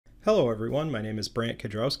Hello everyone, my name is Brant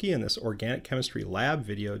Kudrowski and this organic chemistry lab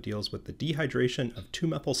video deals with the dehydration of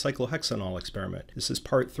 2-Methylcyclohexanol experiment. This is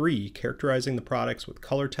part 3, characterizing the products with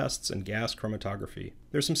color tests and gas chromatography.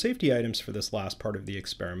 There's some safety items for this last part of the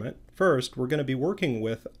experiment. First, we're going to be working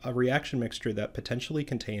with a reaction mixture that potentially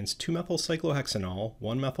contains 2-methylcyclohexanol,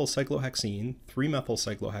 1-methylcyclohexene,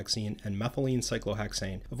 3-methylcyclohexene, and methylene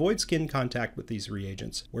cyclohexane. Avoid skin contact with these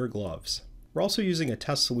reagents. Wear gloves. We're also using a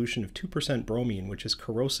test solution of 2% bromine, which is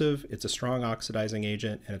corrosive, it's a strong oxidizing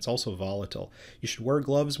agent, and it's also volatile. You should wear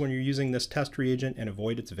gloves when you're using this test reagent and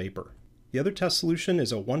avoid its vapor. The other test solution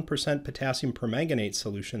is a 1% potassium permanganate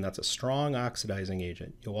solution that's a strong oxidizing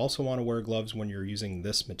agent. You'll also want to wear gloves when you're using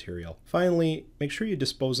this material. Finally, make sure you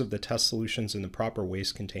dispose of the test solutions in the proper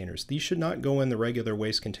waste containers. These should not go in the regular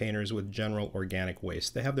waste containers with general organic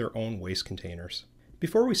waste. They have their own waste containers.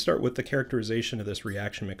 Before we start with the characterization of this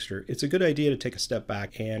reaction mixture, it's a good idea to take a step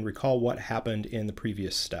back and recall what happened in the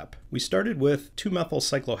previous step. We started with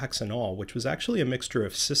 2-methylcyclohexanol, which was actually a mixture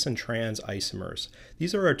of cis and trans isomers.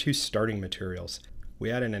 These are our two starting materials. We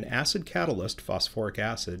added an acid catalyst, phosphoric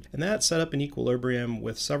acid, and that set up an equilibrium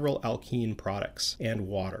with several alkene products and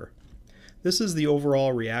water. This is the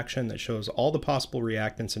overall reaction that shows all the possible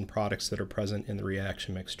reactants and products that are present in the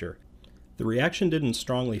reaction mixture. The reaction didn't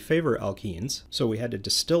strongly favor alkenes, so we had to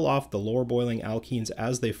distill off the lower boiling alkenes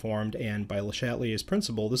as they formed, and by Le Chatelier's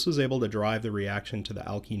principle, this was able to drive the reaction to the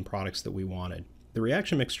alkene products that we wanted. The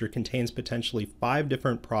reaction mixture contains potentially 5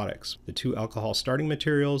 different products, the 2 alcohol starting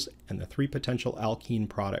materials and the 3 potential alkene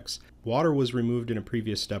products. Water was removed in a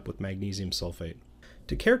previous step with magnesium sulfate.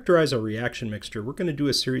 To characterize our reaction mixture, we're going to do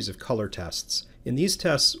a series of color tests. In these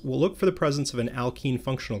tests, we'll look for the presence of an alkene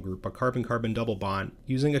functional group, a carbon-carbon double bond,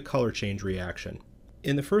 using a color change reaction.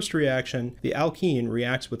 In the first reaction, the alkene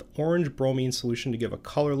reacts with orange bromine solution to give a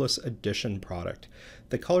colorless addition product.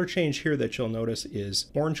 The color change here that you'll notice is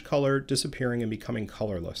orange color disappearing and becoming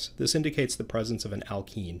colorless. This indicates the presence of an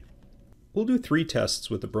alkene. We'll do 3 tests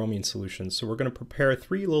with the bromine solution, so we're going to prepare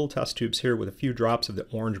 3 little test tubes here with a few drops of the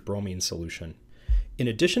orange bromine solution. In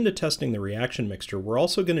addition to testing the reaction mixture, we're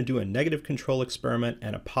also going to do a negative control experiment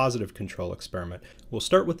and a positive control experiment. We'll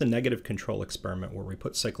start with the negative control experiment where we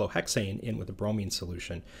put cyclohexane in with a bromine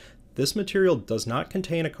solution. This material does not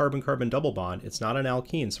contain a carbon-carbon double bond. It's not an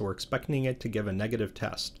alkene, so we're expecting it to give a negative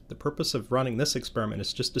test. The purpose of running this experiment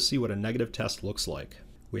is just to see what a negative test looks like.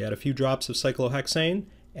 We add a few drops of cyclohexane,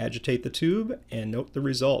 agitate the tube, and note the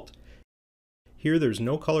result. Here there's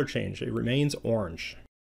no color change. It remains orange.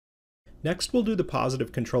 Next, we'll do the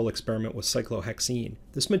positive control experiment with cyclohexene.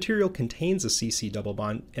 This material contains a CC double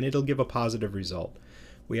bond, and it'll give a positive result.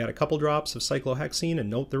 We add a couple drops of cyclohexene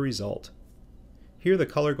and note the result. Here the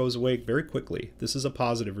color goes away very quickly. This is a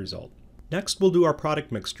positive result. Next, we'll do our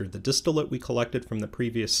product mixture, the distillate we collected from the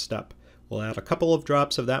previous step. We'll add a couple of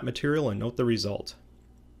drops of that material and note the result.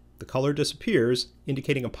 The color disappears,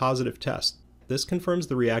 indicating a positive test. This confirms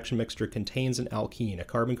the reaction mixture contains an alkene, a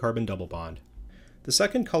carbon-carbon double bond. The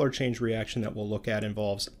second color change reaction that we'll look at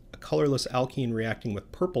involves a colorless alkene reacting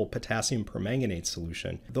with purple potassium permanganate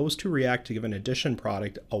solution. Those two react to give an addition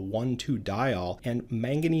product, a 1,2-diol, and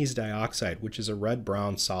manganese dioxide, which is a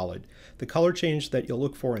red-brown solid. The color change that you'll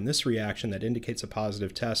look for in this reaction that indicates a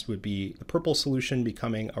positive test would be the purple solution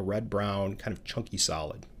becoming a red-brown, kind of chunky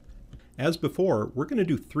solid. As before, we're going to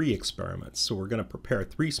do 3 experiments, so we're going to prepare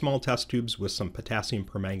 3 small test tubes with some potassium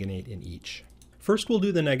permanganate in each. First, we'll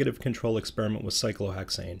do the negative control experiment with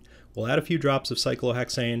cyclohexane. We'll add a few drops of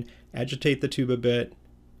cyclohexane, agitate the tube a bit,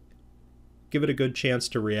 give it a good chance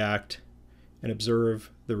to react, and observe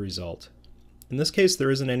the result. In this case, there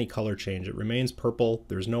isn't any color change. It remains purple.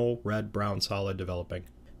 There's no red-brown solid developing.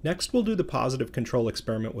 Next, we'll do the positive control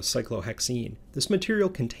experiment with cyclohexene. This material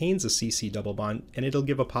contains a CC double bond, and it'll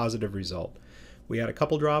give a positive result. We add a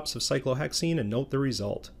couple drops of cyclohexene and note the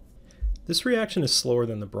result. This reaction is slower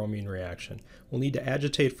than the bromine reaction. We'll need to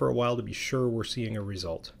agitate for a while to be sure we're seeing a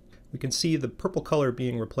result. We can see the purple color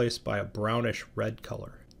being replaced by a brownish red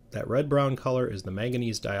color. That red-brown color is the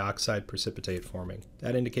manganese dioxide precipitate forming.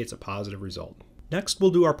 That indicates a positive result. Next,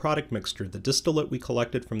 we'll do our product mixture, the distillate we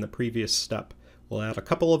collected from the previous step. We'll add a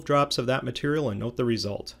couple of drops of that material and note the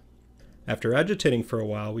result. After agitating for a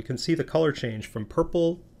while, we can see the color change from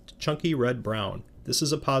purple to chunky red-brown. This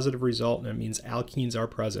is a positive result, and it means alkenes are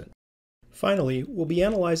present. Finally, we'll be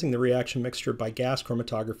analyzing the reaction mixture by gas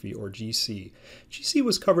chromatography, or GC. GC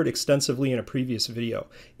was covered extensively in a previous video.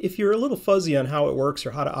 If you're a little fuzzy on how it works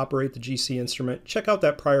or how to operate the GC instrument, check out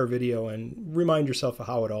that prior video and remind yourself of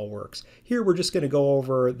how it all works. Here we're just going to go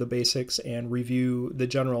over the basics and review the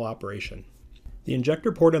general operation. The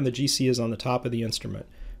injector port on the GC is on the top of the instrument.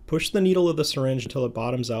 Push the needle of the syringe until it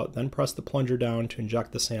bottoms out, then press the plunger down to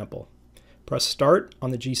inject the sample. Press Start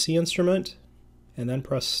on the GC instrument, and then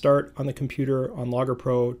press Start on the computer on Logger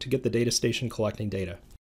Pro to get the data station collecting data.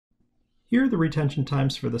 Here are the retention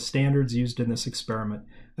times for the standards used in this experiment.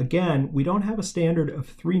 Again, we don't have a standard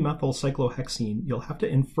of 3-methylcyclohexene. You'll have to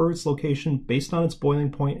infer its location based on its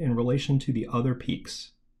boiling point in relation to the other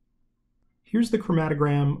peaks. Here's the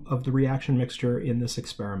chromatogram of the reaction mixture in this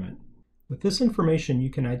experiment. With this information, you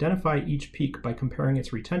can identify each peak by comparing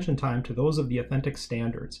its retention time to those of the authentic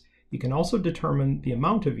standards. You can also determine the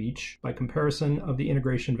amount of each by comparison of the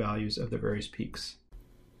integration values of the various peaks.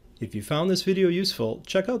 If you found this video useful,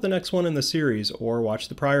 check out the next one in the series or watch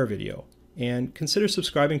the prior video. And consider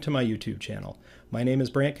subscribing to my YouTube channel. My name is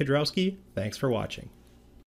Brant Kudrowski. Thanks for watching.